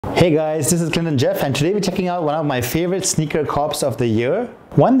Hey guys, this is Clinton Jeff and today we're checking out one of my favorite sneaker cops of the year.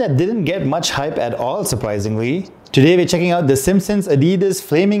 One that didn't get much hype at all, surprisingly. Today we're checking out the Simpsons Adidas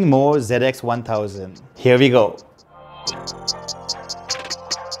Flaming Moe ZX 1000. Here we go.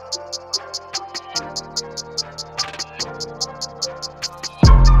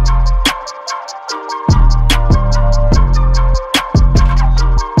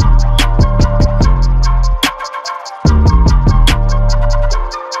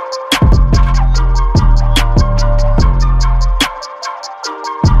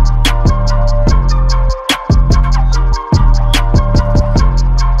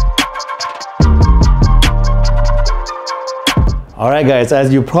 Alright guys,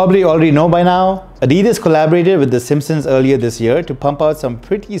 as you probably already know by now, Adidas collaborated with the Simpsons earlier this year to pump out some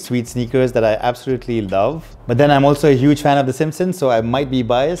pretty sweet sneakers that I absolutely love. But then I'm also a huge fan of the Simpsons, so I might be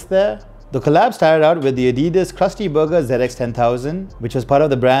biased there. The collab started out with the Adidas Krusty Burger ZX 10000, which was part of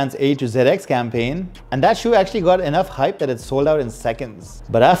the brand's A to ZX campaign, and that shoe actually got enough hype that it sold out in seconds.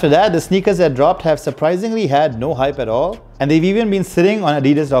 But after that, the sneakers that dropped have surprisingly had no hype at all, and they've even been sitting on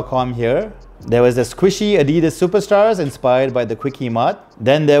adidas.com here. There was the squishy Adidas Superstars inspired by the Quickie Mutt.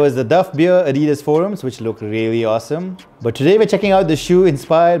 Then there was the Duff Beer Adidas Forums, which look really awesome. But today we're checking out the shoe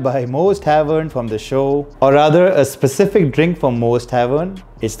inspired by Moe's Tavern from the show, or rather a specific drink from Moe's Tavern.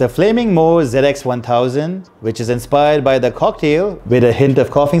 It's the Flaming Moe ZX 1000, which is inspired by the cocktail with a hint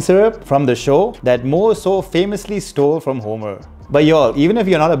of coughing syrup from the show that Moe so famously stole from Homer. But y'all, even if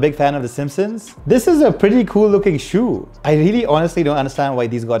you're not a big fan of The Simpsons, this is a pretty cool looking shoe. I really honestly don't understand why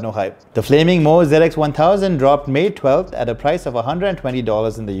these got no hype. The Flaming Moe ZX 1000 dropped May 12th at a price of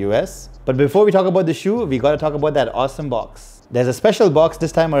 $120 in the US. But before we talk about the shoe, we gotta talk about that awesome box. There's a special box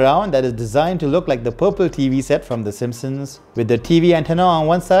this time around that is designed to look like the purple TV set from The Simpsons, with the TV antenna on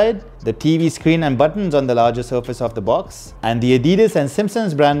one side, the TV screen and buttons on the larger surface of the box, and the Adidas and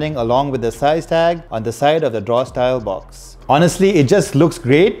Simpsons branding along with the size tag on the side of the draw style box. Honestly, it just looks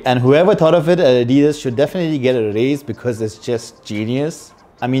great, and whoever thought of it at Adidas should definitely get a raise because it's just genius.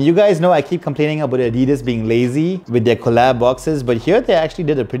 I mean, you guys know I keep complaining about Adidas being lazy with their collab boxes, but here they actually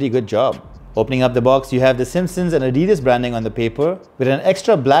did a pretty good job. Opening up the box, you have the Simpsons and Adidas branding on the paper, with an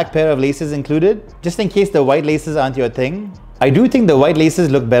extra black pair of laces included, just in case the white laces aren't your thing. I do think the white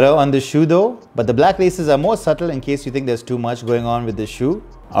laces look better on the shoe though, but the black laces are more subtle in case you think there's too much going on with the shoe.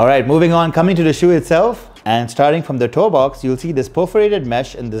 Alright, moving on, coming to the shoe itself, and starting from the toe box, you'll see this perforated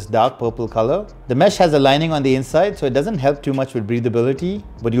mesh in this dark purple color. The mesh has a lining on the inside, so it doesn't help too much with breathability,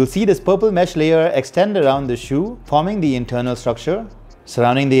 but you'll see this purple mesh layer extend around the shoe, forming the internal structure.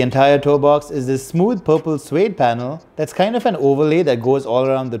 Surrounding the entire toe box is this smooth purple suede panel that's kind of an overlay that goes all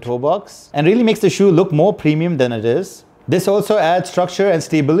around the toe box and really makes the shoe look more premium than it is. This also adds structure and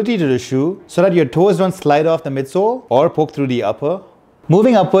stability to the shoe so that your toes don't slide off the midsole or poke through the upper.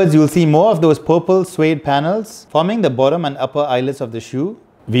 Moving upwards, you'll see more of those purple suede panels forming the bottom and upper eyelets of the shoe.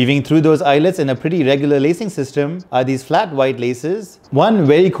 Weaving through those eyelets in a pretty regular lacing system are these flat white laces. One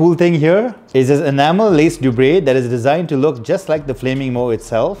very cool thing here is this enamel lace dubré that is designed to look just like the Flaming Moe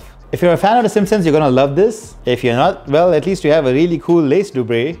itself. If you're a fan of The Simpsons, you're gonna love this. If you're not, well, at least you have a really cool lace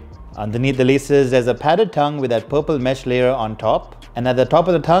dubré. Underneath the laces, there's a padded tongue with that purple mesh layer on top. And at the top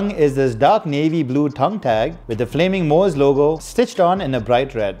of the tongue is this dark navy blue tongue tag with the Flaming Moe's logo stitched on in a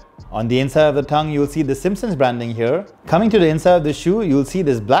bright red. On the inside of the tongue, you'll see the Simpsons branding here. Coming to the inside of the shoe, you'll see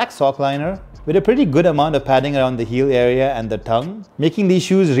this black sock liner with a pretty good amount of padding around the heel area and the tongue, making these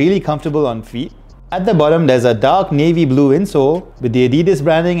shoes really comfortable on feet. At the bottom, there's a dark navy blue insole with the Adidas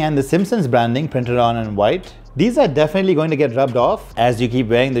branding and the Simpsons branding printed on in white. These are definitely going to get rubbed off as you keep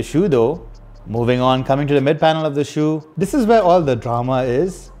wearing the shoe though. Moving on, coming to the mid panel of the shoe, this is where all the drama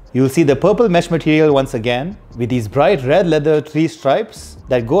is. You'll see the purple mesh material once again with these bright red leather tree stripes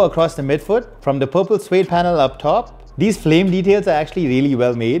that go across the midfoot from the purple suede panel up top. These flame details are actually really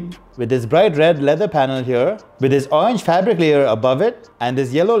well made, with this bright red leather panel here, with this orange fabric layer above it and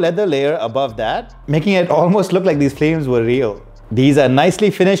this yellow leather layer above that, making it almost look like these flames were real. These are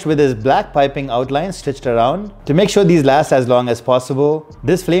nicely finished with this black piping outline stitched around to make sure these last as long as possible.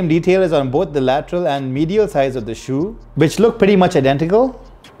 This flame detail is on both the lateral and medial sides of the shoe, which look pretty much identical.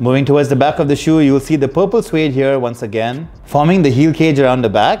 Moving towards the back of the shoe, you'll see the purple suede here once again, forming the heel cage around the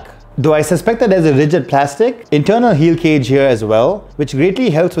back. Though I suspect that there's a rigid plastic internal heel cage here as well, which greatly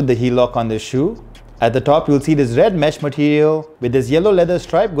helps with the heel lock on this shoe. At the top, you'll see this red mesh material with this yellow leather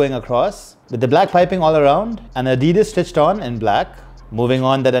stripe going across, with the black piping all around, and Adidas stitched on in black. Moving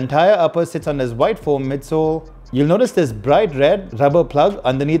on, that entire upper sits on this white foam midsole. You'll notice this bright red rubber plug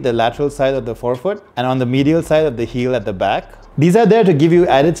underneath the lateral side of the forefoot and on the medial side of the heel at the back. These are there to give you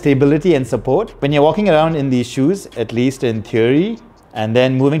added stability and support when you're walking around in these shoes, at least in theory. And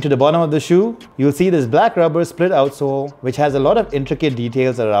then moving to the bottom of the shoe, you'll see this black rubber split outsole, which has a lot of intricate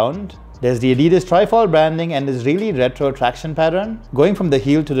details around. There's the Adidas trifall branding and this really retro traction pattern going from the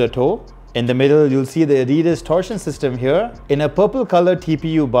heel to the toe. In the middle, you'll see the Adidas torsion system here in a purple colored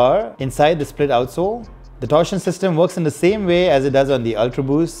TPU bar inside the split outsole. The torsion system works in the same way as it does on the Ultra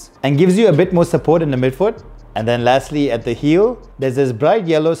Boost and gives you a bit more support in the midfoot. And then lastly, at the heel, there's this bright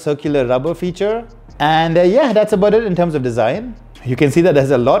yellow circular rubber feature. And yeah, that's about it in terms of design. You can see that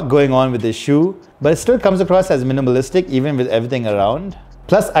there's a lot going on with this shoe, but it still comes across as minimalistic even with everything around.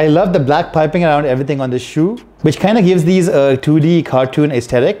 Plus, I love the black piping around everything on the shoe, which kind of gives these a 2D cartoon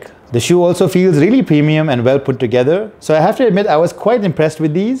aesthetic. The shoe also feels really premium and well put together. So I have to admit I was quite impressed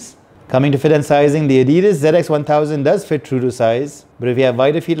with these. Coming to fit and sizing, the Adidas ZX 1000 does fit true to size, but if you have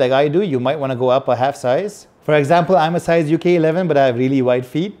wider feet like I do, you might want to go up a half size. For example, I'm a size UK 11, but I have really wide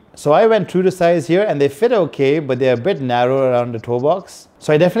feet. So I went true to size here and they fit okay, but they're a bit narrow around the toe box.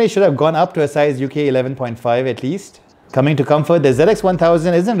 So I definitely should have gone up to a size UK 11.5 at least. Coming to comfort, the ZX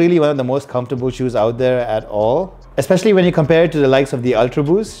 1000 isn't really one of the most comfortable shoes out there at all, especially when you compare it to the likes of the Ultra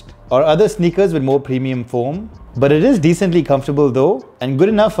Boost or other sneakers with more premium foam. But it is decently comfortable though, and good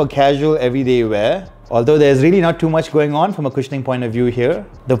enough for casual everyday wear. Although there's really not too much going on from a cushioning point of view here.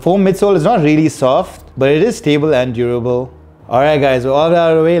 The foam midsole is not really soft, but it is stable and durable. Alright guys, we're all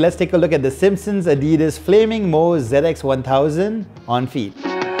out of the way. Let's take a look at the Simpsons Adidas Flaming Moe ZX 1000 on feet.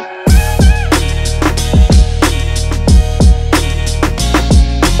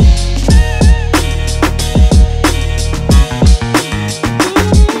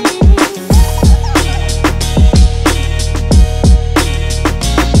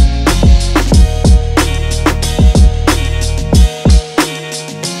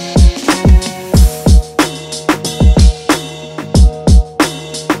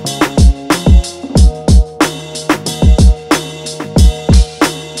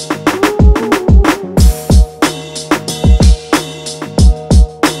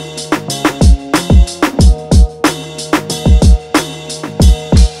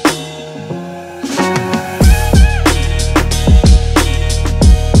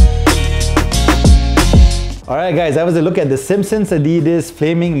 Alright guys, that was a look at the Simpsons Adidas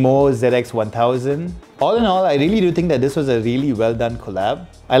Flaming Moe ZX 1000. All in all, I really do think that this was a really well done collab.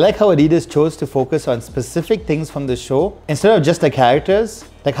 I like how Adidas chose to focus on specific things from the show instead of just the characters,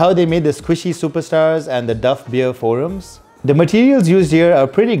 like how they made the squishy superstars and the Duff beer forums. The materials used here are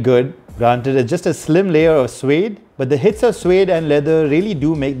pretty good. Granted, it's just a slim layer of suede, but the hits of suede and leather really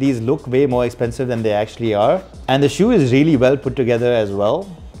do make these look way more expensive than they actually are. And the shoe is really well put together as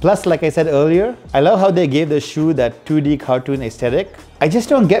well. Plus, like I said earlier, I love how they gave the shoe that 2D cartoon aesthetic. I just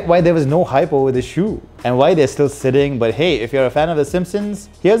don't get why there was no hype over the shoe and why they're still sitting, but hey, if you're a fan of The Simpsons,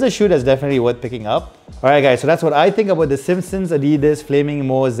 here's a shoe that's definitely worth picking up. Alright guys, so that's what I think about the Simpsons Adidas Flaming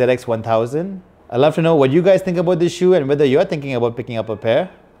Moe ZX 1000. I'd love to know what you guys think about this shoe and whether you're thinking about picking up a pair.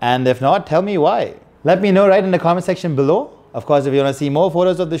 And if not, tell me why. Let me know right in the comment section below. Of course, if you want to see more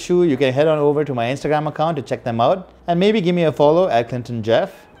photos of the shoe, you can head on over to my Instagram account to check them out and maybe give me a follow at ClintonJeff.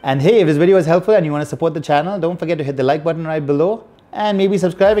 And hey, if this video was helpful and you want to support the channel, don't forget to hit the like button right below and maybe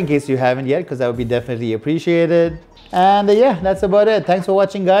subscribe in case you haven't yet, because that would be definitely appreciated. And yeah, that's about it. Thanks for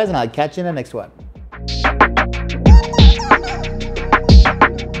watching guys, and I'll catch you in the next one.